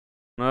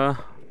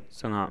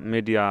जोंहा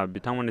मेडिया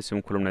बिथांमोननिसिम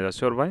खुलुमनाय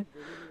जासिहरबाय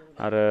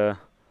आरो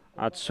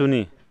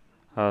आतसुनि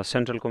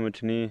सेन्ट्रेल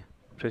कमिटिनि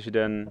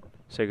प्रेसिडेन्ट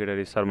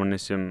सेक्रेटारि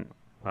सारमोननिसिम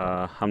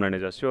हामलायनाय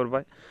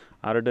जासिहरबाय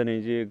आरो दिनै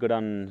जि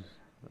गोदान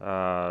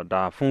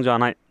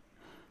दाफुंजानाय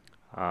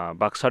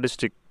बाक्सा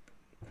डिस्ट्रिक्ट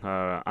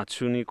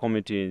आतसुनि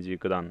कमिटि जि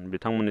गोदान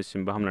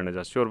बिथांमोननिसिमबो हामलायनाय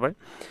जासिहरबाय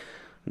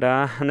दा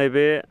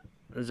नैबे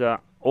जा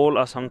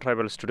अल आसाम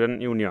ट्राइबेल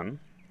स्टुडेन्ट इउनियन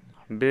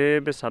बे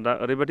बेसादा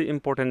ओरैबायदि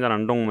इम्पर्टेन्ट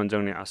जानानै दंमोन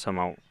जोंनि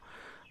आसामाव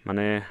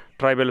माने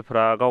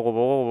ट्राइबेलफ्रा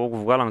गावगाबाव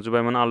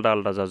गुगालांजोब्बायमोन आलदा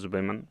आलदा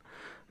जाजोब्बायमोन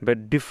बे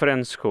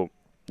डिफारेन्सखौ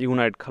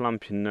इउनाइट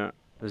खालामफिननो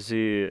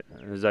जि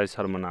जाय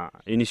सारमोना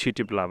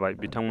इनिशिएटिभ लाबाय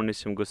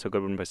बिथांमोननिसिम गोसो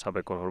गोरबोनिफ्राय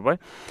साबायखर हरबाय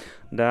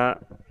दा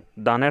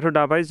दानायाथ'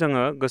 दाबाय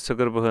जोङो गोसो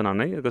गोरबो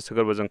होनानै गोसो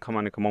गोरबोजों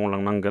खामानिखौ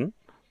मावलांनांगोन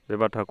बे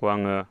बाथ्राखौ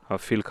आङो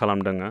फिल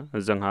खालामदों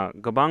जोंहा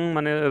गोबां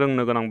माने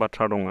रोंनो गोनां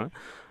बाथ्रा दङ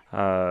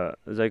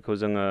जायखौ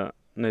जोङो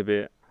नैबे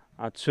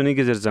आतसुनि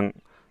गेजेरजों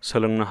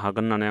सोलोंनो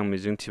हागोन होननानै आं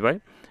मिजिंथिबाय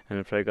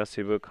बेनिफ्राय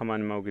गासैबो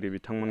खामानि मावगिरि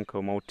बिथांमोनखौ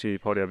मावथि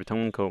फावरिया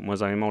बिथांमोनखौ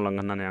मोजाङै मावलांगोन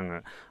होननानै आङो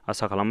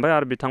आसा खालामबाय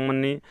आरो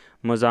बिथांमोननि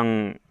मोजां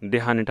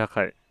देहानि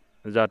थाखाय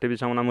जाहाथे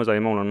बिथांमोना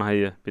मोजाङै मावलांनो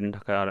हायो बिनि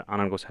थाखाय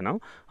आनान गसाइनाव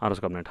आरज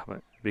गाबनाय थाबाय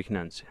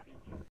बेखिनियानोसै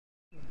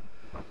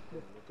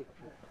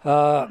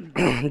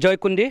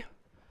জয়কুণ্ডী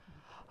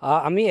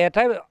আমি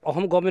এটাই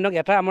অসম গভৰ্ণমেণ্টক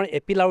এটাই আমাৰ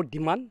এপিল আৰু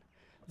ডিমাণ্ড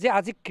যে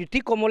আজি কৃতি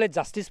কমলে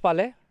জাষ্টিছ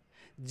পালে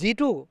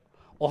যিটো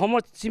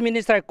অসমৰ চিফ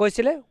মিনিষ্টাৰে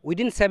কৈছিলে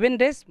within 7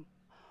 days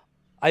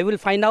I will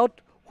find out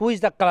who is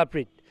the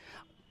culprit.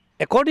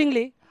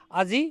 Accordingly,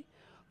 আজি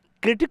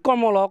কৃতি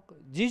কমলক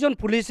যিজন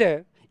পুলিচে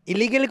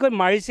ইলিগেলিকৈ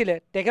মাৰিছিলে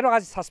তেখেতক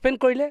আজি ছাছপেণ্ড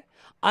কৰিলে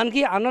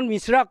আনকি আনন্দ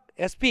মিশ্ৰাক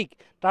এছপিক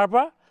তাৰ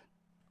পৰা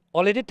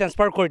অলৰেডি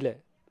ট্ৰেন্সফাৰ কৰিলে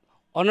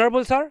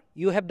Honorable sir,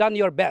 you have done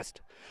your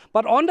best.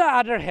 But on the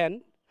other hand,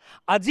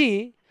 আজি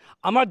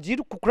আমাৰ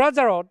যিটো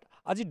কুকুৰাঝাৰত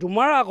আজি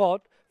দুমাৰ আগত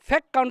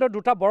ফেক কাউণ্টাৰ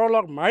দুটা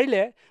বড়লক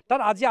মাৰিলে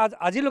তাত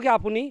আজিলৈকে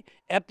আপুনি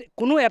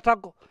কোনো এটা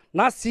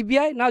না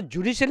CBI না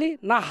জুডিচিয়েলি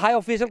না হাই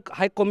অফিচিয়েল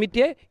হাই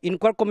কমিটিয়ে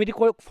ইনকোয়ারি কমিটি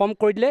ফৰ্ম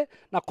কৰি দিলে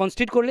না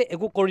কনষ্টিটিউট কৰিলে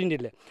একো কৰি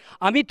নিদিলে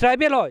আমি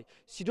ট্ৰাইবেল হয়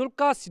schedule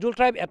caste schedule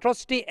tribe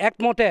এট্ৰচিটি act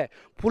মতে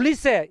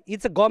পুলিচে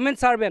ইটছ এ গভৰ্ণমেণ্ট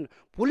ছাৰ্ভেণ্ট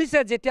পুলিচে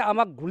যেতিয়া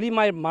আমাক গুলি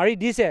মাৰি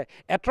দিছে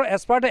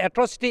এজ পাৰ দ্য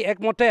এট্ৰচিটি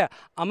এক্ট মতে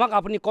আমাক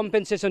আপুনি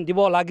কম্পেনচেশ্যন দিব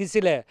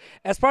লাগিছিলে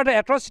as per the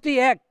এট্ৰচিটি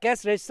act cash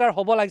register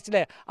হ'ব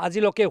লাগিছিলে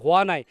আজিলৈকে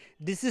হোৱা নাই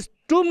this is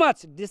too much.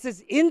 This is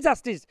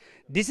injustice.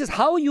 This is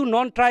how you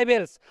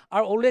non-tribals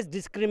are always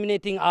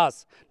discriminating us.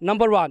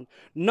 Number one.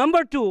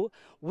 Number two,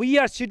 we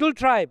are scheduled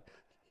tribe.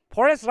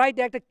 Forest Right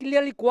Act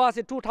clearly quotes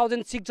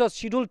 2006 of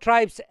scheduled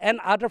tribes and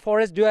other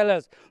forest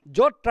dwellers.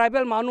 Jot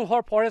tribal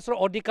manuhor forest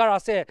odhikar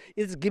ase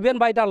is given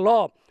by the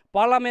law.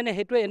 Parliament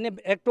hetu ene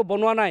act to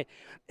bonwa nai.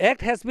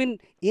 Act has been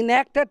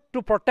enacted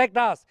to protect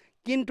us.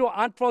 Kintu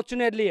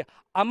unfortunately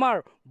amar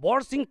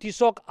borsing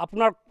tisok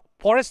apnar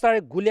ফৰেষ্টাৰে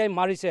গুলিয়াই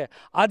মাৰিছে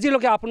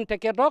আজিলৈকে আপুনি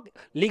তেখেতক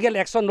legal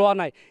action লোৱা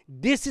নাই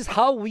this is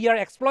how we are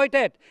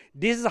এক্সপ্লইটেড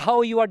this is how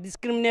U R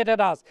ডিছক্ৰিমিনেটেড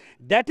আছ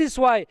that is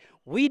Y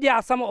we the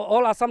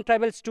all Assam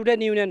tribal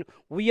student union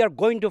we are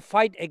going to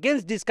fight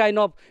against this kind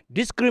of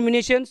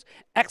ডিছক্ৰিমিনেশ্যনছ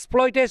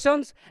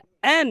এক্সপ্লইটেশ্যনছ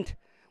and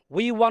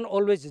we want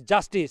always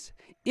justice.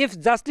 If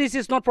justice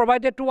is not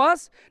provided to us,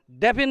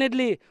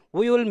 definitely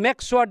we will make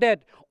sure that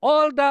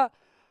all the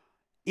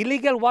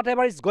illegal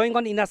whatever is going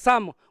on in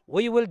Assam,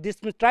 we will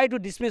try to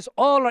dismiss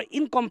all our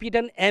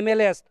incompetent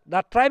MLAs,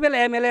 the tribal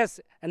MLAs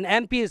and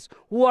MPs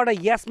who are the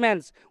yes men,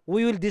 we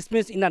will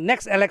dismiss in the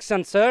next election,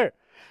 sir.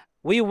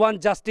 We want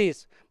justice,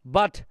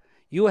 but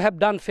you have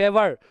done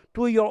favor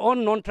to your own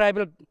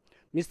non-tribal,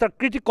 Mr.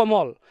 Kriti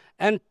Komal,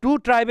 and two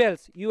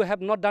tribals, you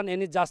have not done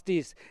any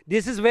justice.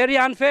 This is very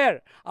unfair.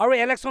 Our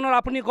election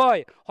apuni koy,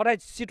 horai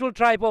situl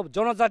tribe of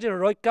jonojati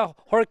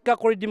horikka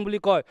kori dim buli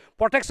koy,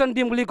 protection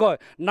dim buli koy.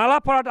 Nala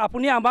parat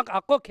apuni amak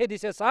akko khe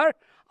dise sir.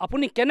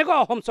 আপুনি কেনেকৈ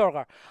অসম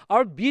চৰকাৰ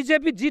আৰু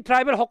BJP যি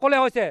tribal সকলে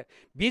হৈছে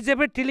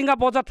বিজেপিৰ টিলিঙা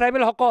বজা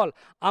tribal সকল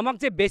আমাক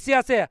যে বেছি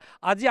আছে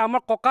আজি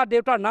আমাৰ ককা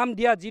দেউতাৰ নাম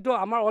দিয়া যিটো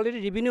আমাৰ অলৰেডি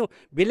ৰেভিনিউ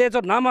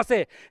ভিলেজৰ নাম আছে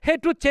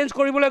সেইটো চেঞ্জ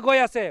কৰিবলৈ গৈ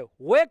আছে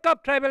ৱেক আপ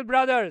ট্ৰাইবেল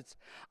ব্ৰাদাৰ্ছ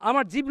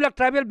আমাৰ যিবিলাক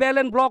ট্ৰাইবেল বেল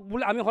এণ্ড ব্লক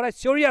বুলি আমি সদায়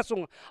চিঞৰি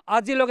আছোঁ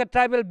আজিলৈকে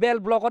ট্ৰাইবেল বেল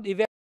ব্লকত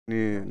ইভেণ্ট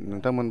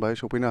नोंथांमोन बाहाय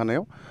सफैनो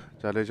हानायाव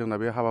जाहाथे जोंना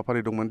बे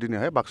हाबाफारि दंमोन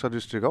दिनैहाय बाक्सा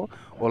डिस्ट्रिक्टआव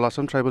अल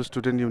आसाम ट्राइबेल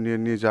स्टुडेन्ट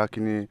इउनियननि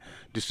जाखिनि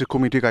डिस्ट्रिक्ट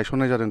कमिटि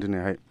गायसननाय जादों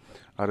दिनैहाय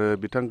आरो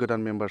बिथां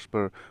गोदान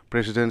मेम्बार्सफोर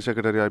प्रेसिडेन्ट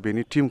सेक्रेटारि आरो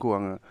बेनि टिमखौ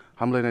आङो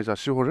हामलायनाय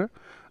जासिहरो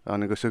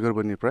आंनि गोसो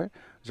गोरबोनिफ्राय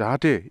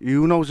जाहाथे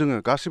इयुनाव जोङो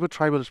गासिबो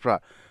ट्राइबेल्सफ्रा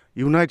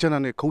इउनाइट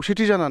जानानै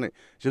खौसेथि जानानै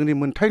जोंनि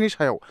मोनथायनि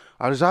सायाव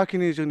आरो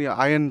जाखिनि जोंनि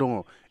आयेन दङ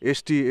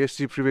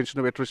ST प्रिभेन्सन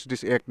अफ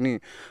एट्रसिटिस एक्टनि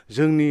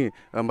जोंनि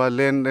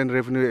लेन्ड एन्ड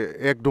रेभिनिउ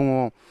एक्ट दङ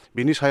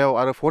बिनि सायाव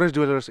आरो फरेस्ट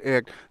डिवेलपार्स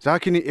एक्ट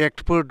जाखिनि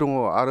एक्टफोर दङ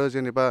आरो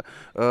जेनेबा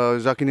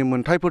जाखिनि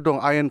मोनथायफोर दं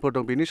आयेनफोर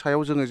दं बिनि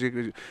सायाव जोङो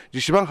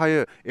जेसेबां हायो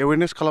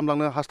एवेयारनेस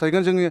खालामलांनो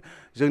हास्थायगोन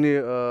जोंनि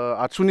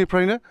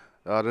आतसुनिफ्रायनो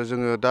आरो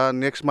जोङो दा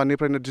नेक्स्ट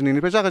मान्थनिफ्रायनो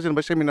दिनैनिफ्राय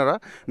जागायजेनबाय सेमिनारा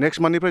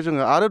नेक्स्ट मान्थनिफ्राय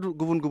जोङो आरो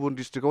गुबुन गुबुन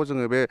डिस्ट्रिक्टआव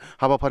जोङो बे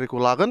हाबाफारिखौ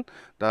लागोन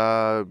दा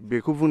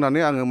बेखौ बुंनानै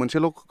आङो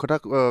मोनसेल' खोथा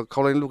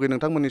खावलायनो लुगैयो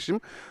नोंथांमोननिसिम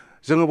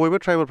जोङो बयबो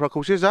ट्राइबेलफ्रा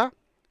खौसे जा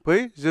फै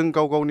जों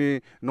गाव गावनि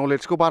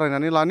नलेजखौ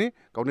बारायनानै लानि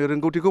गावनि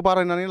रोंगौथिखौ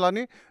बारायनानै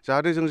लानि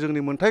जाहाथे जों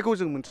जोंनि मोन्थायखौ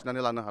जों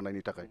मिन्थिनानै लानो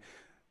हानायनि थाखाय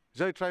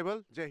जय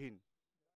ट्राइबेल जय हिन्द